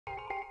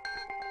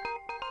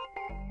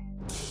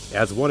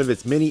As one of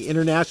its many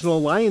international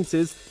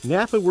alliances,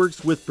 NAFA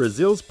works with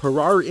Brazil's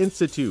PARAR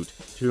Institute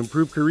to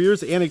improve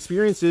careers and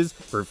experiences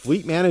for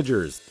fleet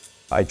managers.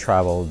 I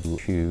traveled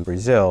to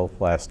Brazil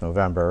last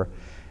November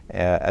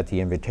at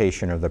the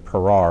invitation of the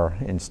PARAR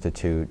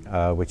Institute,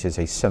 which is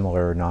a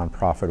similar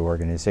nonprofit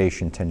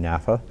organization to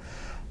NAFA,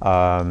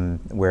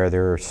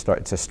 where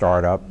it's a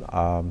startup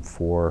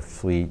for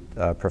fleet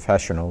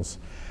professionals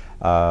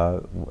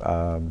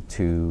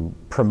to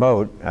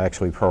promote.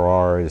 Actually,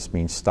 PARAR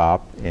means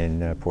stop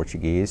in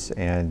Portuguese,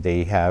 and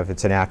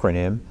it's an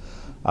acronym.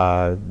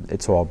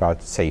 It's all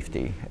about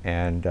safety,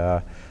 and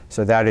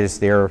so that is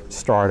their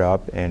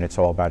startup, and it's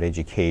all about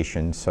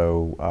education.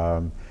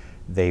 So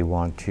they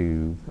want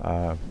to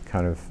we're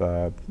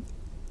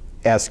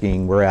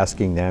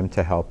asking them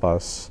to help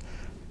us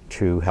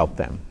to help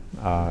them,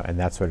 and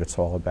that's what it's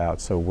all about.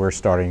 So we're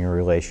starting a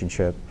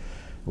relationship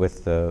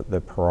with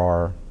the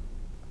PARAR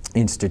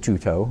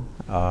Instituto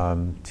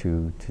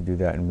to do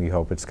that, and we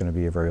hope it's going to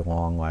be a very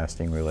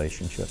long-lasting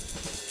relationship.